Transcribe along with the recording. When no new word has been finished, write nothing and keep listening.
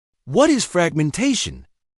What is fragmentation?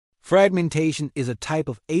 Fragmentation is a type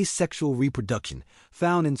of asexual reproduction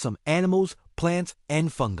found in some animals, plants, and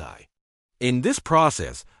fungi. In this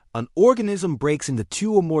process, an organism breaks into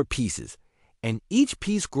two or more pieces, and each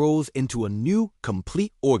piece grows into a new,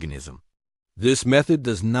 complete organism. This method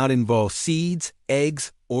does not involve seeds,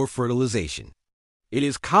 eggs, or fertilization. It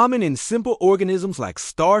is common in simple organisms like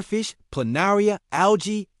starfish, planaria,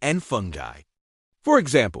 algae, and fungi. For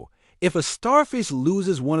example, if a starfish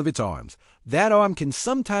loses one of its arms, that arm can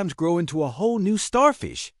sometimes grow into a whole new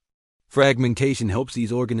starfish. Fragmentation helps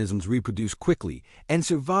these organisms reproduce quickly and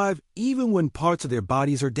survive even when parts of their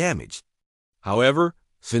bodies are damaged. However,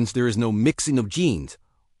 since there is no mixing of genes,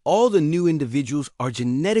 all the new individuals are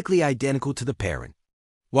genetically identical to the parent.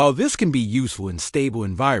 While this can be useful in stable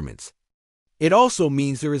environments, it also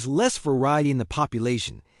means there is less variety in the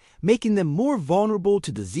population, making them more vulnerable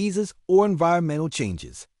to diseases or environmental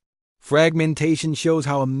changes. Fragmentation shows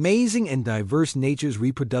how amazing and diverse nature's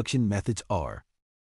reproduction methods are.